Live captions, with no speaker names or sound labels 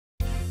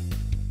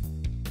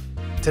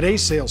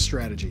Today's sales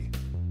strategy.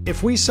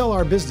 If we sell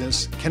our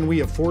business, can we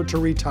afford to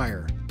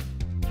retire?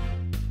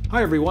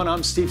 Hi everyone,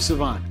 I'm Steve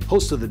Savant,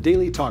 host of the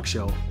daily talk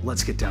show,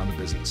 Let's Get Down to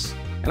Business.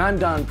 And I'm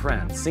Don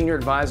Pren, Senior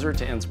Advisor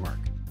to Innsmark.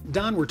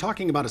 Don, we're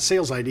talking about a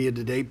sales idea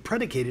today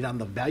predicated on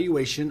the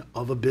valuation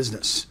of a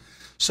business.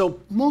 So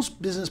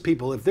most business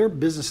people, if their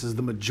business is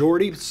the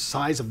majority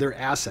size of their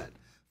asset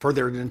for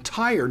their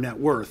entire net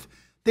worth,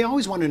 they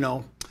always want to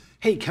know,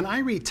 hey, can I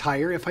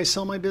retire if I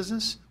sell my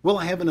business? Will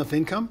I have enough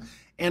income?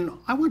 And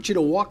I want you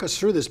to walk us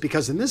through this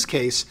because in this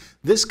case,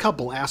 this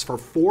couple asked for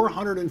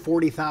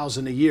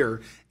 $440,000 a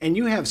year, and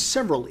you have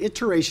several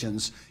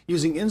iterations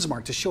using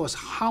Innsmark to show us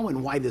how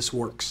and why this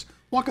works.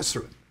 Walk us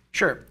through it.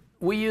 Sure.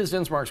 We used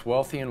Innsmark's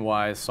Wealthy and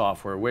Wise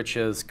software, which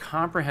is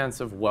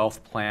comprehensive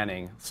wealth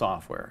planning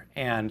software.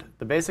 And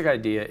the basic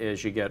idea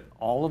is you get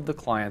all of the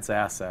client's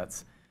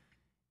assets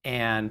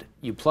and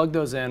you plug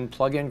those in,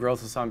 plug in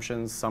growth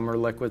assumptions, some are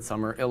liquid,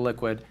 some are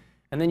illiquid,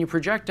 and then you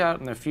project out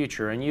in the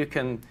future and you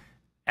can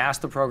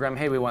ask the program,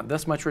 hey, we want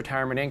this much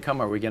retirement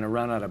income. Are we going to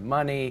run out of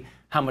money?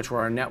 How much will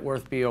our net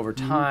worth be over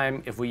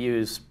time if we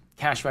use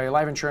cash value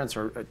life insurance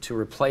or to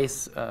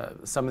replace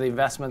some of the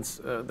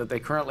investments that they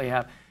currently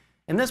have?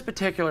 In this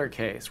particular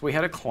case, we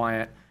had a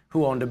client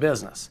who owned a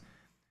business.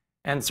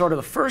 And sort of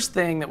the first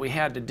thing that we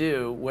had to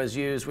do was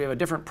we have a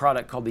different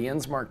product called the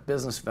Innsmark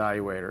Business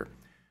Valuator,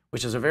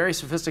 which is a very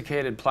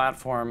sophisticated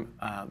platform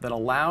that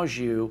allows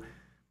you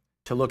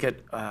to look at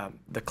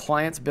the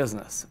client's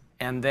business.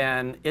 And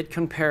then it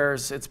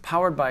compares, it's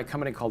powered by a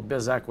company called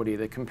BizEquity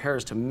that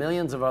compares to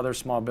millions of other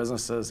small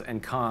businesses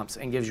and comps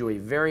and gives you a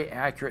very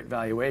accurate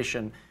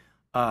valuation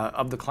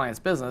of the client's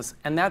business.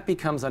 And that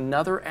becomes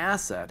another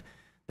asset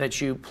that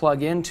you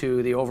plug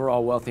into the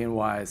overall Wealthy and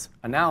Wise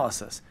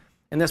analysis.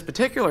 In this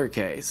particular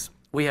case,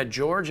 we had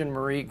George and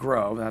Marie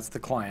Grove, that's the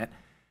client,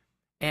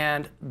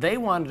 and they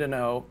wanted to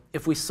know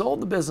if we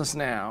sold the business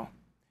now,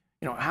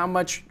 how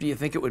much do you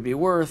think it would be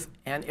worth?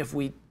 And if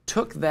we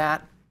took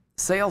that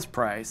sales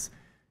price,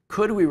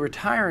 could we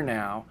retire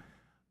now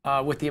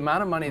with the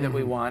amount of money that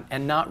we want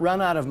and not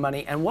run out of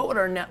money? And what would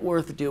our net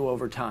worth do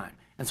over time?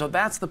 And so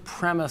that's the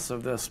premise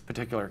of this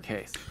particular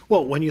case.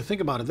 Well, when you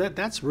think about it,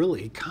 that's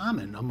really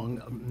common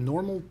among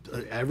normal,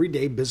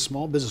 everyday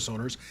small business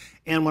owners.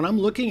 And when I'm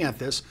looking at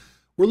this,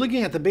 we're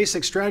looking at the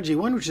basic strategy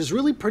one, which is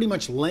really pretty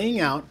much laying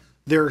out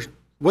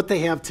what they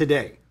have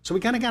today. So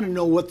we kind of got to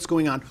know what's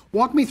going on.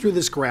 Walk me through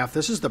this graph.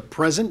 This is the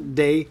present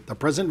day, the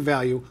present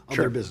value of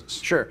their business.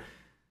 Sure.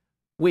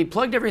 We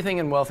plugged everything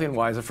in Wealthy and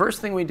Wise. The first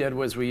thing we did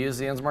was we used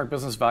the Innsmark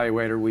Business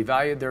Valuator. We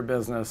valued their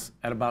business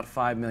at about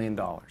 $5 million.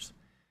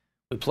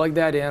 We plugged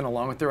that in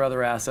along with their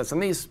other assets,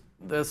 and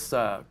this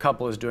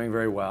couple is doing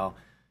very well.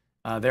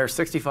 They're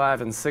 65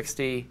 and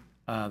 60.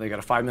 They got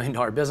a $5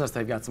 million business.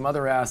 They've got some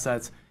other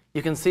assets.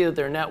 You can see that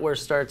their net worth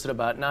starts at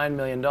about $9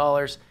 million,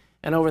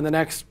 and over the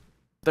next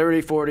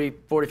 30, 40,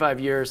 45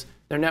 years,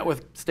 their net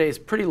worth stays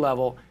pretty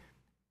level.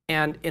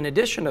 And in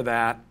addition to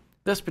that,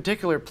 this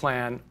particular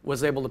plan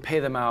was able to pay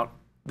them out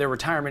their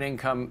retirement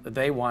income that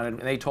they wanted.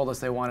 And they told us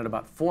they wanted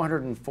about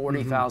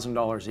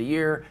 $440,000 a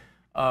year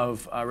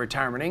of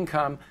retirement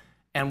income.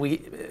 And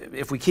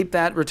if we keep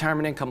that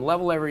retirement income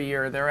level every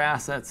year, their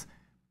assets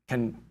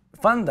can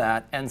fund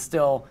that and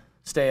still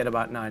stay at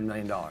about $9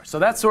 million. So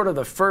that's sort of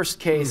the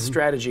first case,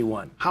 strategy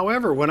one.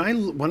 However, when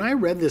I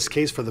read this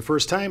case for the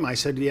first time, I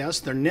said, yes,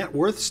 their net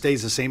worth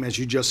stays the same as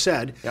you just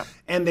said. Yep.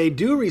 And they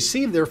do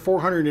receive their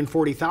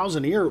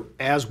 $440,000 a year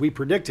as we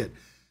predicted.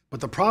 But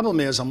the problem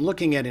is I'm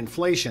looking at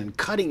inflation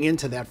cutting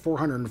into that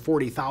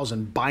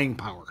 $440,000 buying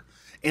power.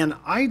 And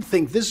I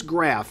think this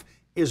graph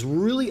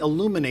really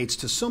illuminates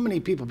to so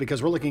many people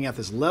because we're looking at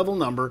this level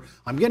number.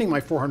 I'm getting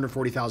my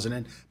 $440,000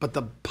 in, but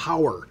the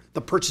power, the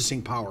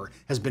purchasing power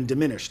has been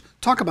diminished.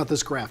 Talk about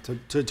this graph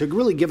to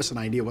really give us an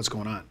idea of what's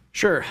going on.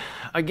 Sure.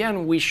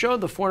 Again, we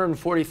showed the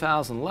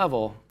 $440,000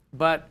 level,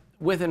 but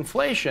with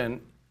inflation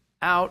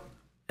out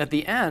at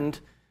the end,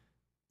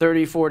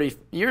 30, 40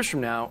 years from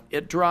now,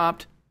 it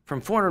dropped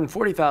from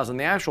 $440,000.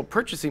 The actual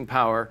purchasing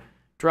power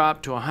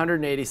dropped to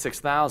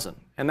 $186,000,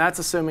 and that's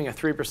assuming a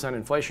 3%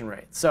 inflation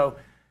rate. So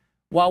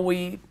while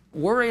we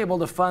were able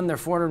to fund their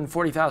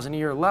 $440,000 a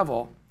year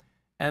level,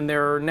 and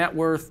their net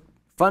worth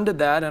funded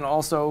that and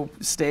also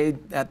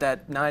stayed at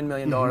that $9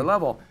 million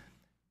level,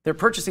 their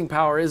purchasing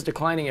power is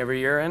declining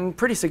every year and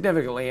pretty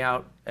significantly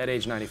out at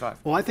age 95.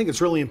 Well, I think it's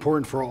really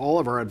important for all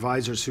of our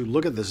advisors who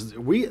look at this.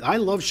 I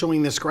love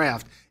showing this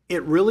graph.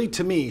 It really,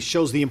 to me,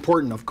 shows the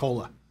importance of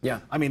COLA.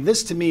 Yeah. I mean,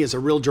 this to me is a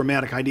real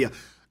dramatic idea.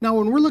 Now,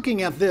 when we're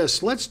looking at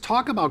this, let's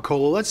talk about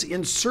COLA. Let's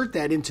insert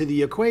that into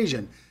the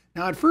equation.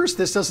 Now, at first,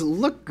 this doesn't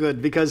look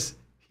good because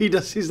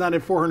he's not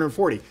at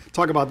 440.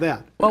 Talk about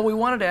that. Well, we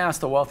wanted to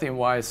ask the Wealthy and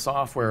Wise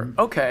software,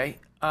 okay,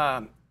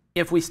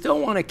 if we still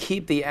want to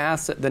keep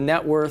the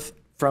net worth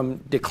from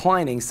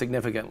declining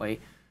significantly,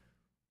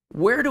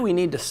 where do we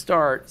need to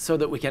start so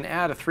that we can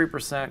add a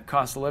 3%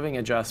 cost of living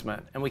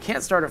adjustment? And we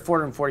can't start at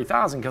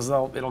 $440,000 because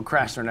it'll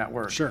crash their net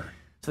worth. Sure.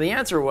 So the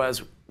answer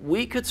was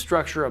we could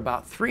structure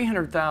about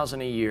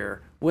 $300,000 a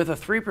year with a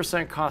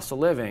 3% cost of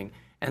living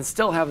and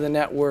still have the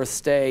net worth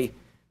stay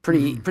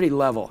pretty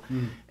level.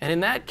 And in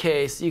that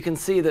case, you can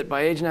see that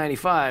by age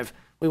 95,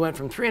 we went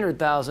from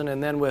 $300,000,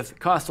 and then with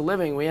cost of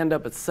living, we end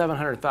up at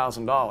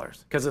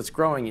 $700,000 because it's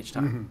growing each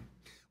time.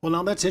 Well,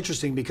 now that's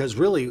interesting because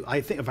really, I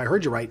think if I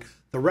heard you right,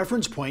 the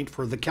reference point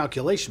for the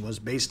calculation was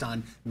based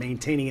on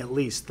maintaining at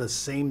least the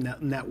same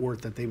net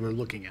worth that they were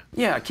looking at.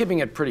 Yeah, keeping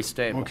it pretty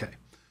stable. Okay.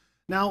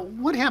 Now,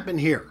 what happened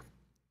here?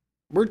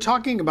 We're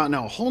talking about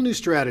now a whole new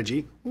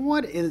strategy.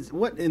 What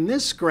in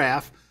this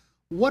graph?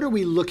 What are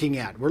we looking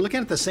at? We're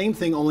looking at the same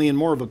thing, only in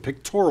more of a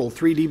pictorial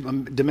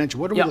 3D dimension.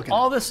 What are we looking at?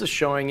 All this is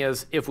showing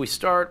is if we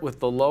start with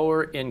the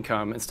lower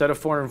income, instead of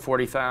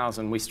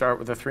 $440,000, we start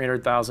with a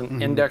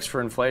 $300,000 index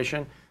for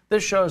inflation.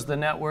 This shows the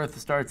net worth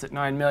starts at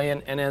 $9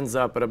 million and ends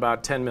up at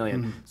about $10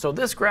 million. So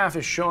this graph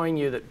is showing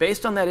you that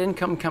based on that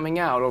income coming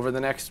out over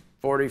the next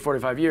 40,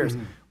 45 years,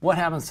 what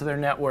happens to their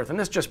net worth? And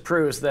this just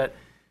proves that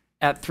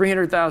at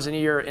 $300,000 a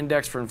year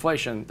index for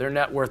inflation, their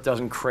net worth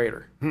doesn't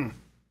crater.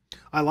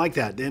 I like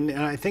that. And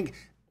I think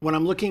when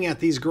I'm looking at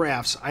these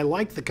graphs, I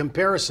like the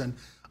comparison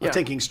of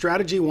taking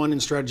strategy 1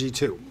 and strategy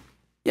 2.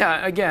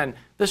 Yeah, again,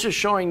 this is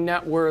showing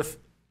net worth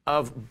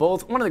of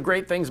both. One of the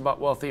great things about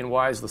Wealthy and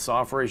Wise, the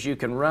software, is you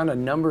can run a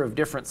number of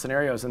different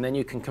scenarios and then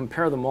you can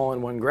compare them all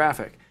in one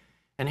graphic.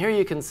 And here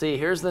you can see,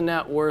 here's the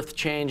net worth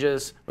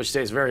changes, which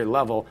stays very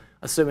level,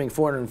 assuming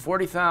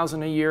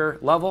 $440,000 a year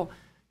level.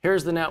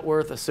 Here's the net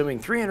worth, assuming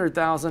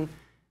 $300,000,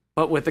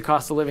 but with the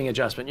cost of living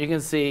adjustment. You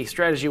can see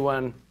strategy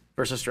 1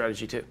 versus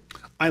strategy 2.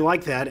 I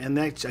like that, and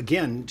that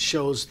again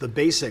shows the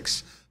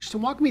basics. Just to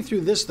walk me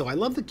through this though, I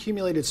love the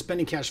accumulated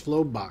spending cash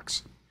flow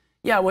box.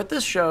 Yeah, what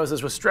this shows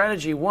is with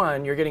strategy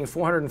 1, you're getting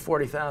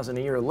 $440,000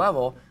 a year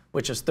level,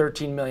 which is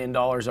 $13 million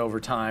over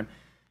time.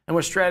 And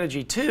with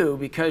strategy 2,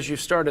 because you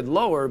started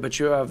lower, but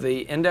you have the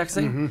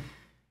indexing,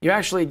 you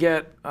actually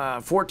get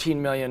 $14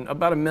 million,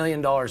 about $1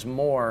 million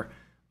more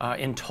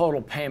in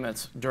total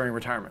payments during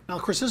retirement. Now,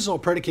 of course, this is all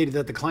predicated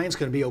that the client's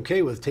going to be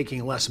okay with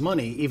taking less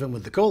money, even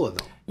with the COLA,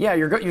 though. Yeah,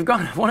 you've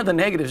gone. One of the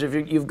negatives, if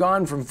you've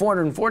gone from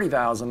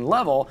 $440,000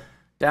 level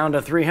down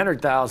to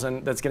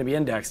 $300,000, that's going to be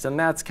indexed, and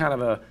that's kind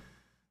of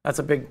that's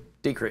a big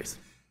decrease.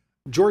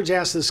 George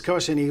asked this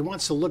question. He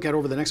wants to look at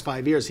over the next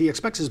 5 years. He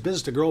expects his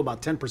business to grow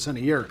about 10% a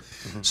year.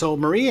 So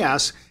Marie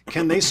asks,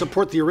 can they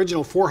support the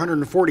original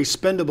 $440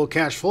 spendable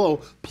cash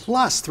flow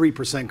plus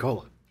 3%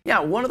 COLA? Yeah,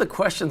 one of the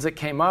questions that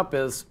came up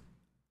is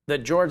that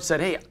George said,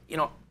 hey,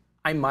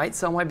 I might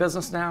sell my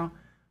business now,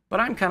 but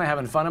I'm kind of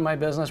having fun in my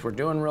business. We're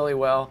doing really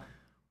well.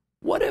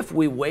 What if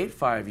we wait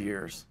 5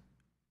 years,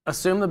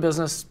 assume the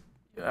business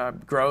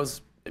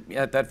grows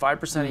at that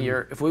 5% a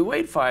year. If we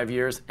wait 5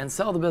 years and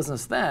sell the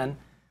business then,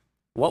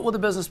 what will the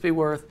business be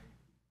worth?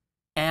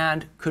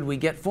 And could we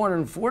get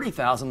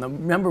 $440,000, the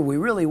number we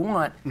really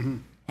want,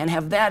 and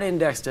have that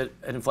indexed at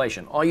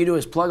inflation? All you do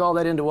is plug all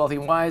that into Wealthy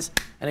and Wise,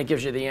 and it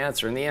gives you the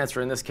answer. And the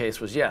answer in this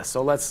case was yes.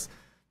 So let's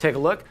take a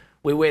look.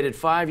 We waited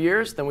 5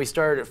 years, then we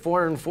started at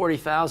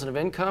 $440,000 of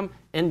income,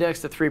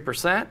 indexed at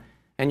 3%,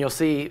 and you'll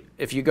see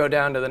if you go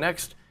down to the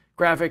next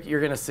graphic,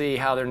 you're going to see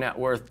how their net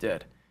worth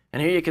did.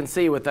 And here you can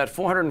see with that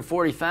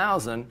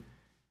 $440,000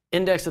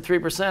 indexed at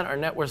 3%, our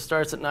net worth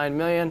starts at $9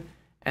 million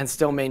and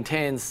still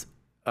maintains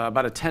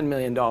about a $10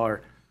 million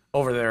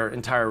over their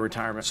entire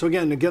retirement. So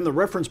again, the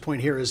reference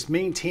point here is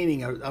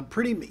maintaining a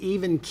pretty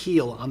even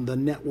keel on the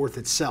net worth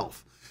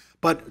itself.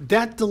 But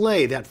that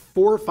delay, that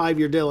 4 or 5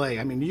 year delay,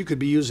 I mean, you could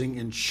be using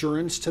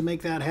insurance to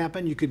make that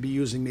happen. You could be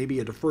using maybe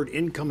a deferred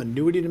income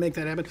annuity to make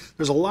that happen.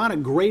 There's a lot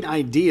of great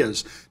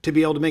ideas to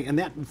be able to make. And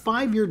that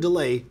 5 year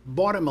delay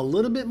bought him a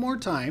little bit more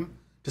time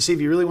to see if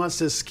he really wants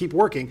to keep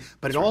working.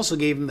 But it also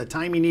gave him the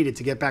time he needed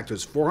to get back to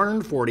his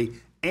 440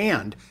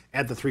 and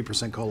add the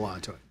 3% COLA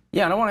onto it.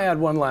 Yeah, and I want to add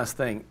one last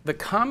thing. The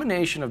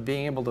combination of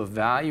being able to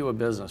value a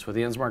business with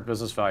the InSmart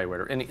Business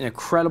Valuator in a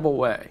credible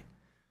way,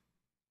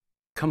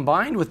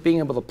 combined with being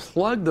able to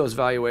plug those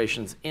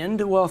valuations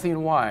into Wealthy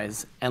and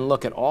Wise and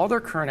look at all their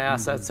current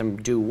assets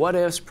and do what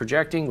ifs,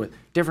 projecting with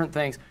different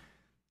things.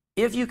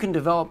 If you can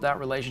develop that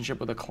relationship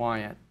with a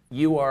client,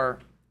 you are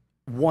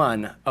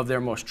one of their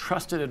most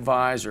trusted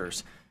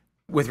advisors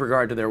with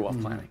regard to their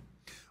wealth planning.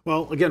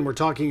 Well, again, we're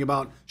talking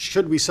about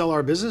should we sell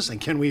our business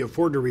and can we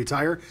afford to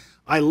retire?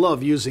 I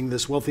love using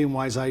this Wealthy and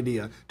Wise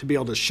idea to be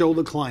able to show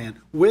the client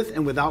with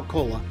and without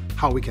COLA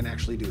how we can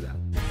actually do that.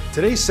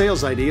 Today's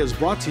sales idea is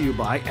brought to you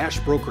by Ash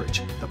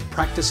Brokerage, the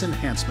practice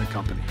enhancement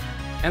company.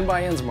 And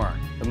by InSmart,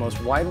 the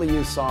most widely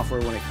used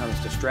software when it comes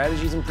to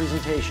strategies and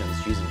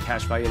presentations using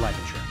cash value life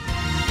insurance.